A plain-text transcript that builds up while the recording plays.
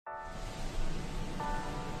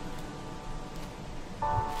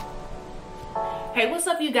Hey, what's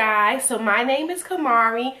up you guys? So my name is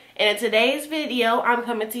Kamari, and in today's video I'm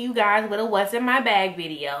coming to you guys with a what's in my bag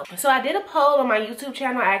video. So I did a poll on my YouTube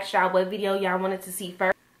channel. I asked y'all what video y'all wanted to see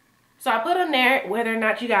first. So I put on there whether or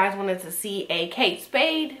not you guys wanted to see a Kate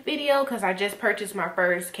Spade video, because I just purchased my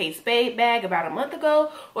first Kate Spade bag about a month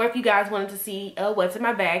ago, or if you guys wanted to see a what's in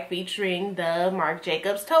my bag featuring the Marc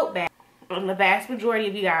Jacobs tote bag. And the vast majority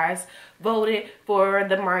of you guys voted for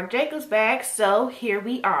the Marc Jacobs bag, so here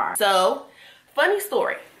we are. So funny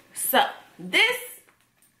story. So this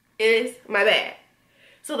is my bag.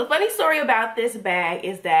 So the funny story about this bag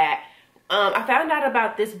is that I found out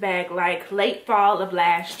about this bag like late fall of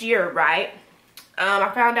last year, right?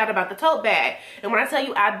 I found out about the tote bag, and when I tell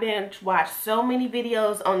you I binge watched so many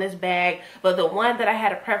videos on this bag, but the one that I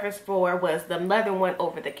had a preference for was the leather one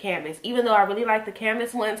over the canvas. Even though I really like the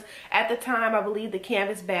canvas ones, at the time I believe the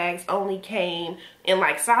canvas bags only came in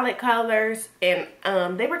like solid colors, and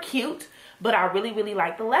they were cute, but I really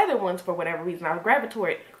like the leather ones for whatever reason. I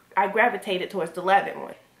gravitated towards the leather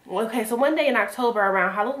one. Okay, so one day in October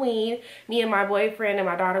around Halloween, me and my boyfriend and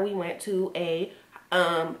my daughter, we went to a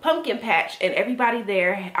pumpkin patch, and everybody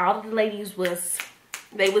there, all of the ladies was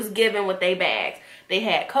given with their bags. They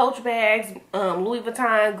had Coach bags, Louis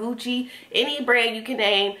Vuitton, Gucci, any brand you can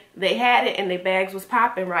name, they had it, and their bags was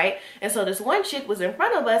popping, right? And so this one chick was in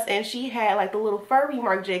front of us, and she had like the little furry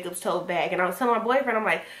Marc Jacobs tote bag, and I was telling my boyfriend, I'm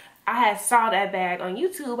like, I had saw that bag on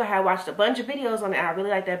YouTube. I had watched a bunch of videos on it. I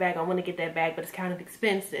really like that bag. I want to get that bag, but it's kind of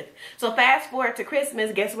expensive. So fast forward to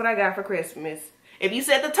Christmas. Guess what I got for Christmas? If you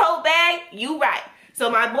said the tote bag, you right.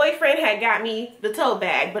 So my boyfriend had got me the tote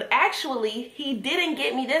bag, but actually he didn't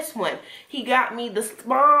get me this one. He got me the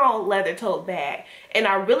small leather tote bag, and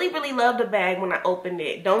I really loved the bag when I opened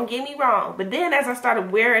it. Don't get me wrong. But then as I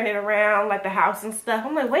started wearing it around like the house and stuff,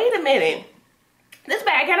 I'm like, wait a minute, this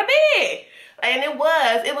bag kind of big. And it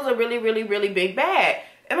was a really big bag.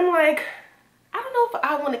 And I'm like, I don't know if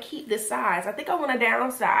I want to keep this size. I think I want to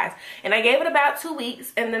downsize. And I gave it about 2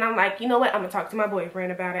 weeks, and then I'm like, you know what? I'm gonna talk to my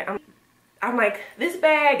boyfriend about it. I'm like, this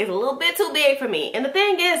bag is a little bit too big for me. And the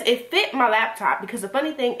thing is, it fit my laptop, because the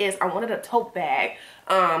funny thing is I wanted a tote bag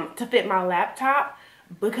to fit my laptop,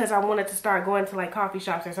 because I wanted to start going to like coffee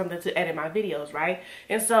shops or something to edit my videos, right?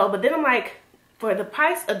 And so, but then I'm like, for the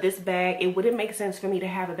price of this bag, it wouldn't make sense for me to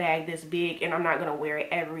have a bag this big, and I'm not gonna wear it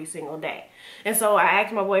every single day. And so I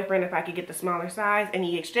asked my boyfriend if I could get the smaller size, and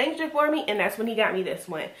he exchanged it for me, and that's when he got me this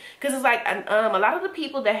one. Because it's like a lot of the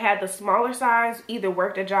people that had the smaller size either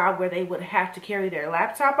worked a job where they would have to carry their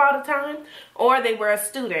laptop all the time, or they were a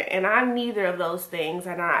student, and I'm neither of those things,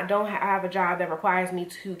 and I don't have a job that requires me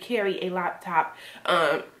to carry a laptop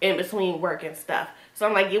in between work and stuff. So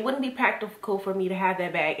I'm like, it wouldn't be practical for me to have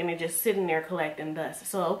that bag and it just sitting there collecting dust.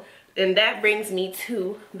 So, and that brings me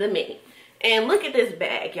to the mini. And look at this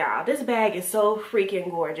bag, y'all. This bag is so freaking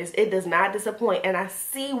gorgeous. It does not disappoint, and I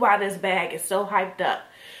see why this bag is so hyped up.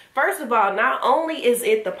 First of all, not only is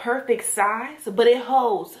it the perfect size, but it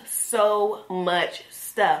holds so much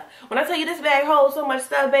stuff. When I tell you this bag holds so much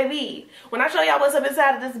stuff, baby, when I show y'all what's up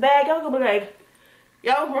inside of this bag, y'all gonna be like,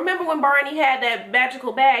 yo, remember when Barney had that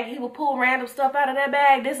magical bag? He would pull random stuff out of that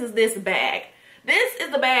bag. This is this bag. This is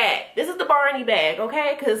the bag. This is the Barney bag,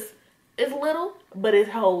 okay? Because it's little, but it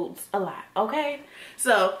holds a lot, okay?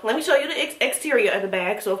 So let me show you the exterior of the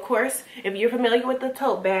bag. So of course, if you're familiar with the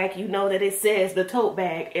tote bag, you know that it says the tote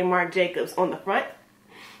bag in Marc Jacobs on the front.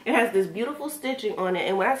 It has this beautiful stitching on it,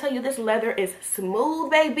 and when I tell you this leather is smooth,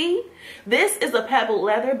 baby, this is a pebbled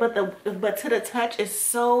leather, but to the touch, it's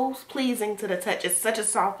so pleasing to the touch. It's such a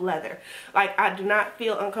soft leather. Like, I do not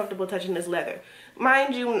feel uncomfortable touching this leather.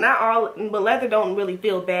 Mind you, not all, but leather don't really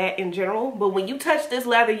feel bad in general, but when you touch this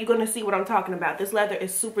leather, you're gonna see what I'm talking about. This leather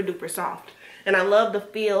is super duper soft, and I love the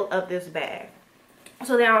feel of this bag.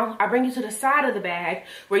 So now I bring you to the side of the bag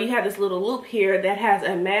where you have this little loop here that has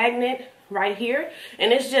a magnet right here,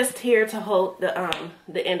 and it's just here to hold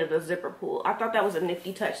the end of the zipper pull. I thought that was a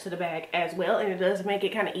nifty touch to the bag as well, and it does make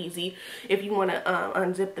it kind of easy if you want to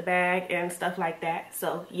unzip the bag and stuff like that.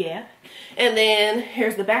 So yeah. And then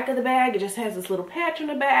here's the back of the bag. It just has this little patch on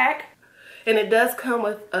the back, and it does come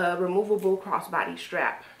with a removable crossbody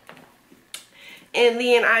strap. And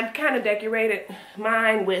then I kind of decorated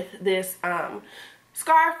mine with this bag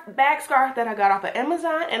scarf that I got off of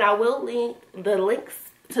Amazon, and I will link the links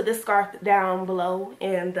to this scarf down below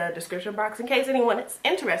in the description box in case anyone is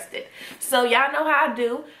interested. So y'all know how I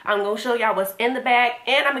do. I'm gonna show y'all what's in the bag,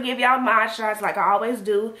 and I'm gonna give y'all my shots like I always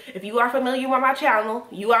do. If you are familiar with my channel,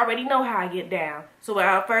 you already know how I get down. So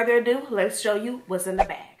without further ado, let's show you what's in the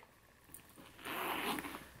bag.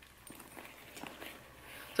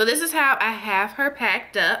 So this is how I have her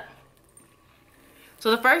packed up. So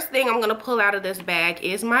the first thing I'm gonna pull out of this bag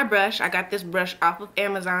is my brush. I got this brush off of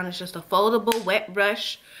Amazon. It's just a foldable wet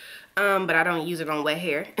brush, but I don't use it on wet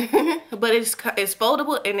hair. But it's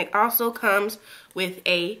foldable, and it also comes with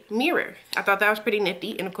a mirror. I thought that was pretty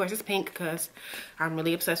nifty, and of course it's pink because I'm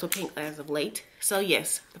really obsessed with pink as of late. So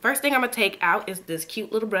yes, the first thing I'm gonna take out is this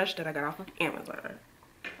cute little brush that I got off of Amazon.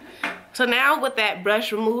 So now with that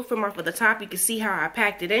brush removed from off of the top, you can see how I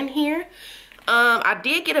packed it in here. I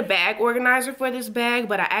did get a bag organizer for this bag,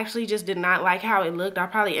 but I actually just did not like how it looked. I'll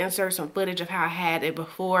probably insert some footage of how I had it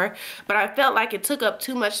before, but I felt like it took up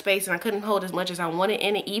too much space and I couldn't hold as much as I wanted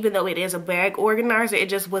in it. Even though it is a bag organizer, it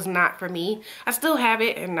just was not for me. I still have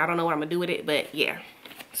it and I don't know what I'm gonna do with it, but yeah.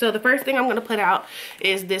 So the first thing I'm gonna put out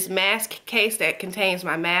is this mask case that contains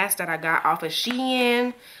my mask that I got off of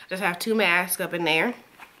Shein. Just have 2 masks up in there.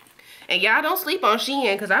 And y'all don't sleep on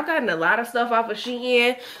Shein, because I've gotten a lot of stuff off of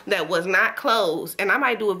Shein that was not clothes. And I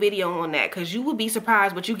might do a video on that, because you would be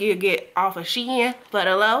surprised what you can get off of Shein for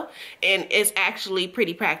the low. And it's actually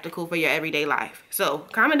pretty practical for your everyday life. So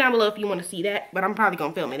comment down below if you want to see that, but I'm probably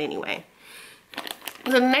going to film it anyway.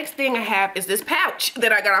 The next thing I have is this pouch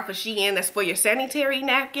that I got off of Shein that's for your sanitary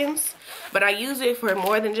napkins. But I use it for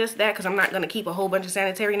more than just that, because I'm not going to keep a whole bunch of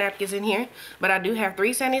sanitary napkins in here. But I do have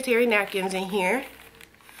 3 sanitary napkins in here.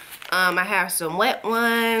 I have some wet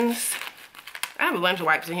ones. I have a bunch of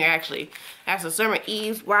wipes in here actually. I have some Summer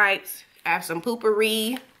Eve's wipes. I have some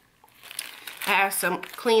Poopery. I have some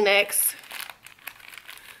Kleenex.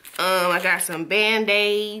 I got some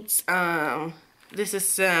Band-Aids. This is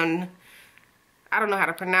some, I don't know how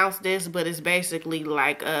to pronounce this, but it's basically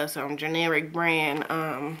like some generic brand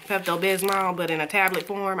Pepto-Bismol, but in a tablet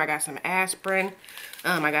form. I got some aspirin.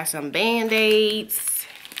 I got some Band-Aids.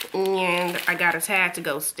 And I got a Tad to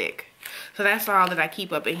Go stick. So that's all that I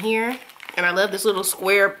keep up in here. And I love this little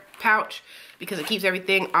square pouch because it keeps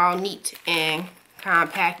everything all neat and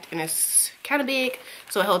compact, and it's kind of big,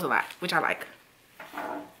 so it holds a lot, which I like.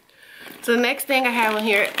 So the next thing I have in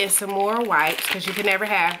here is some more wipes, because you can never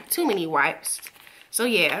have too many wipes. So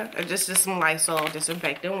yeah, just some Lysol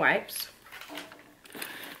disinfectant wipes.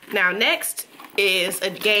 Now next is a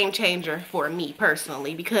game changer for me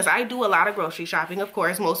personally, because I do a lot of grocery shopping, of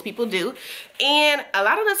course, most people do. And a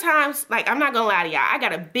lot of the times, like, I'm not gonna lie to y'all, I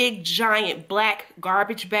got a big giant black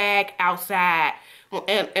garbage bag outside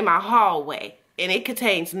in my hallway, and it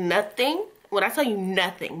contains nothing, when I tell you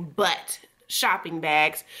nothing, but shopping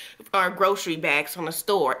bags or grocery bags from the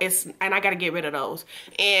store. And I gotta get rid of those.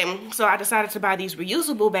 And so I decided to buy these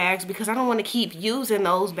reusable bags because I don't want to keep using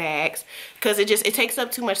those bags, because it takes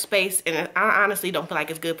up too much space, and I honestly don't feel like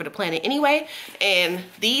it's good for the planet anyway. And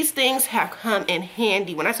these things have come in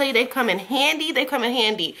handy. When I tell you they come in handy, they come in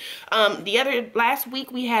handy. Last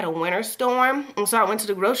week we had a winter storm, and so I went to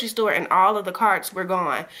the grocery store and all of the carts were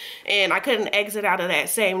gone, and I couldn't exit out of that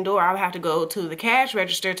same door. I would have to go to the cash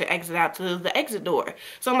register to exit out to the exit door.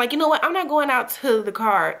 So I'm like, you know what, I'm not going out to the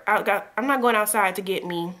cart. I'm not going outside to get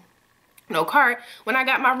me no cart when I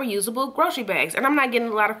got my reusable grocery bags, and I'm not getting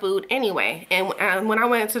a lot of food anyway. And when I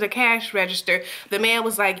went to the cash register, the man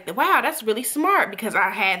was like, wow, that's really smart, because I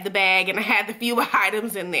had the bag and I had the few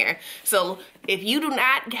items in there. So if you do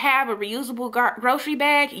not have a reusable grocery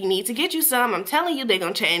bag, you need to get you some. I'm telling you, they're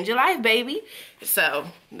gonna change your life, baby. So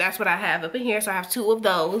that's what I have up in here. So I have 2 of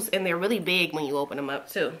those, and they're really big when you open them up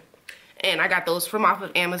too. And I got those from off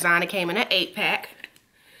of Amazon. It came in an 8-pack.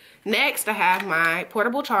 Next, I have my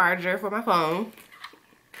portable charger for my phone.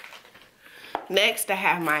 Next, I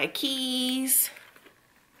have my keys.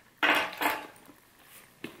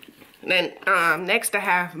 Then next, I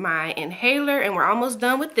have my inhaler, and we're almost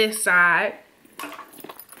done with this side.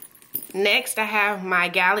 Next, I have my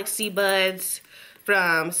Galaxy Buds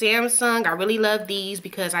from Samsung. I really love these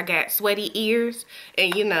because I got sweaty ears,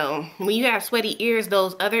 and you know, when you have sweaty ears,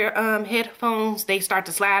 those other headphones, they start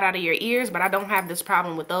to slide out of your ears, but I don't have this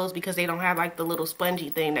problem with those because they don't have like the little spongy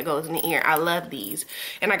thing that goes in the ear. I love these.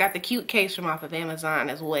 And I got the cute case from off of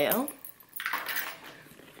Amazon as well.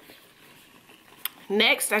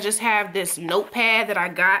 Next, I just have this notepad that I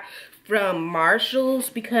got from Marshall's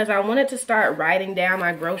because I wanted to start writing down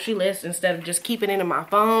my grocery list instead of just keeping it in my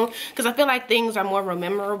phone, because I feel like things are more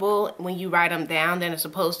memorable when you write them down than it's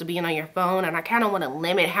supposed to be on your phone, and I kind of want to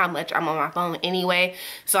limit how much I'm on my phone anyway.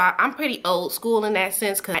 So I'm pretty old school in that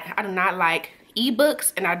sense, because I do not like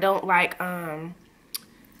ebooks, and I don't like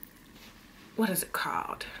what is it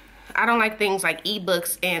called? I don't like things like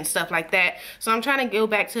ebooks and stuff like that. So I'm trying to go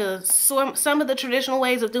back to some of the traditional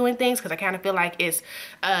ways of doing things, because I kind of feel like it's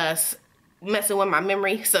messing with my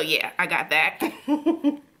memory. So yeah, I got that.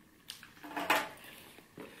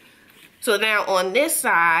 So now on this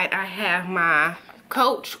side, I have my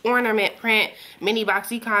Coach ornament print mini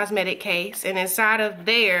boxy cosmetic case, and inside of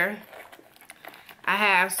there I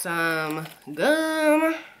have some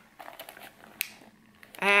gum.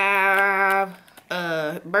 I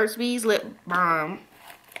have Burt's Bees lip balm,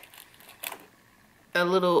 a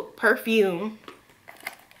little perfume,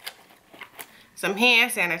 some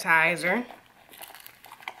hand sanitizer,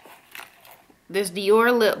 this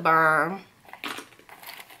Dior lip balm,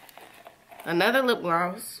 another lip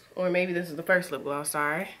gloss, or maybe this is the first lip gloss,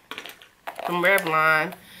 sorry, from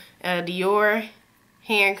Revlon, a Dior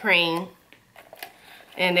hand cream,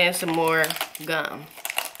 and then some more gum.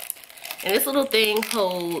 And this little thing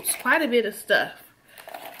holds quite a bit of stuff.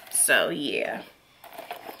 So yeah.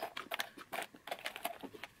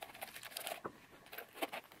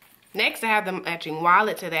 Next, I have the matching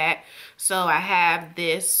wallet to that. So I have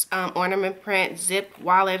this ornament print zip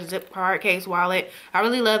wallet, zip card case wallet. I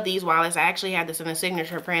really love these wallets. I actually have this in a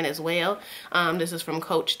signature print as well. This is from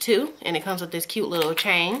Coach 2, and it comes with this cute little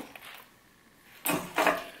chain.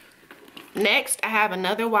 Next, I have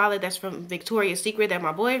another wallet that's from Victoria's Secret that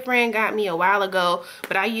my boyfriend got me a while ago,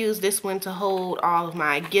 but I use this one to hold all of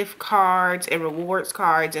my gift cards and rewards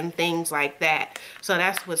cards and things like that. So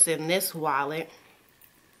that's what's in this wallet.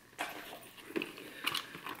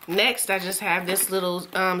 Next, I just have this little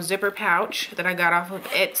zipper pouch that I got off of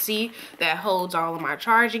Etsy that holds all of my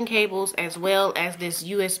charging cables, as well as this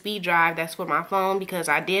USB drive that's for my phone, because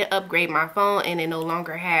I did upgrade my phone and it no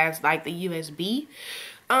longer has like the USB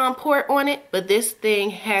port on it, but this thing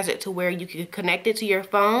has it to where you can connect it to your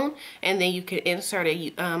phone, and then you can insert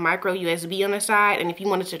a micro USB on the side, and if you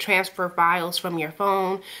wanted to transfer files from your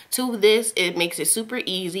phone to this, it makes it super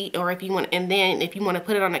easy. Or if you want, and then if you want to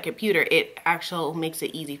put it on a computer, it actually makes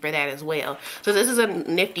it easy for that as well. So this is a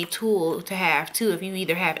nifty tool to have too if you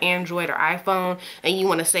either have Android or iPhone and you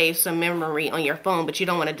want to save some memory on your phone, but you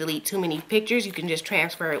don't want to delete too many pictures. You can just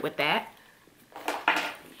transfer it with that.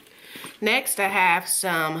 Next, I have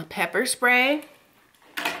some pepper spray.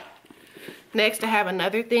 Next, I have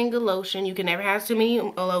another thing of lotion. You can never have too many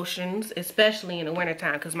lotions, especially in the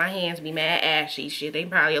wintertime, because my hands be mad ashy. Shit, they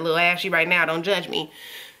probably a little ashy right now. Don't judge me.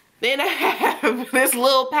 Then I have this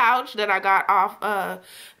little pouch that I got off,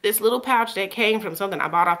 this little pouch that came from something I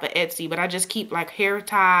bought off of Etsy, but I just keep like hair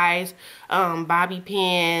ties, bobby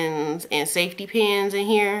pins, and safety pins in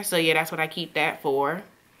here. So yeah, that's what I keep that for.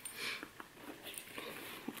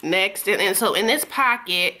 Next, and so in this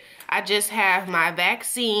pocket, I just have my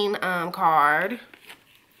vaccine card.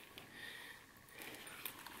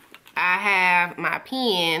 I have my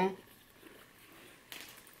pen.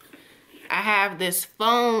 I have this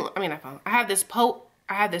phone, I have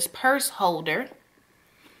this purse holder.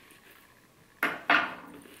 I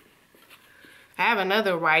have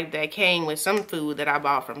another wipe that came with some food that I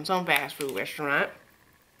bought from some fast food restaurant.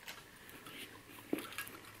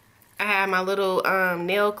 I have my little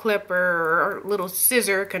nail clipper or little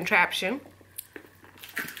scissor contraption.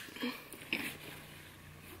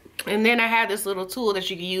 And then I have this little tool that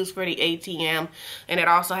you can use for the ATM, and it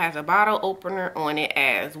also has a bottle opener on it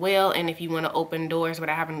as well. And if you want to open doors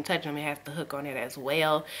without having to touch them, it has the hook on it as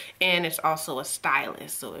well. And it's also a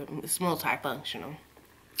stylus, so it's multifunctional.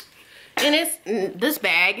 And this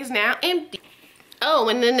bag is now empty. Oh,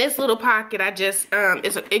 and then this little pocket, I just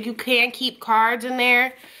you can keep cards in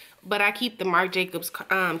there. But I keep the Marc Jacobs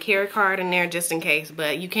carry card in there just in case.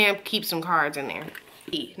 But you can keep some cards in there.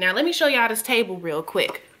 Now let me show y'all this table real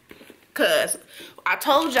quick. Because I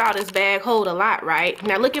told y'all this bag hold a lot, right?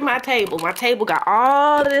 Now look at my table. My table got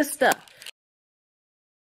all of this stuff.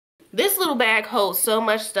 This little bag holds so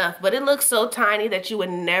much stuff. But it looks so tiny that you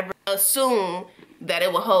would never assume that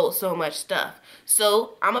it will hold so much stuff.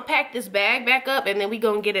 So I'm going to pack this bag back up. And then we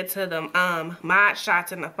going to get into the mod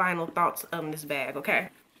shots and the final thoughts of this bag, okay?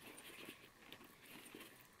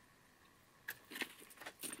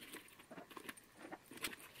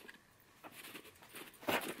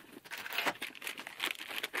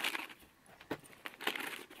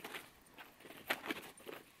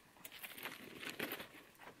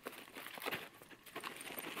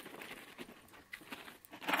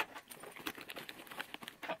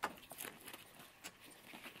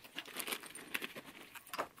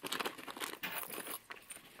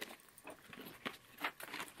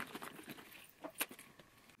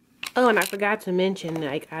 Oh, and I forgot to mention,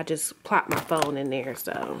 like, I just plopped my phone in there,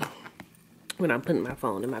 so when I'm putting my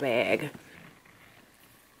phone in my bag.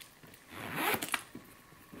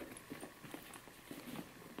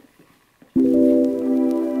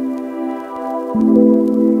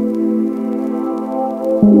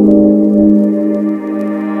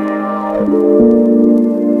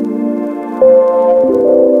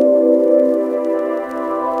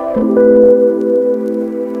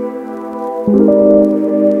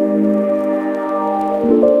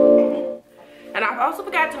 And I also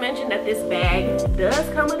forgot to mention that this bag does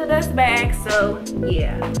come with a dust bag, so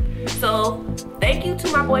yeah. So thank you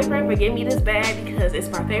to my boyfriend for giving me this bag because it's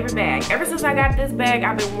my favorite bag. Ever since I got this bag,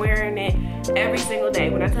 I've been wearing it every single day.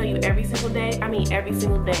 When I tell you every single day, I mean every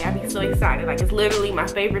single day. I be so excited. Like, it's literally my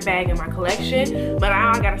favorite bag in my collection. But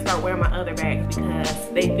now I gotta start wearing my other bags because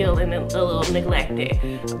they feel a little neglected.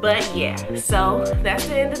 But yeah, so that's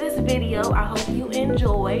the end of this video. I hope you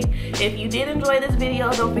enjoyed. If you did enjoy this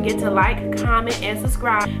video, don't forget to like, comment, and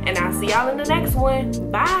subscribe. And I'll see y'all in the next one.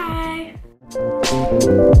 Bye.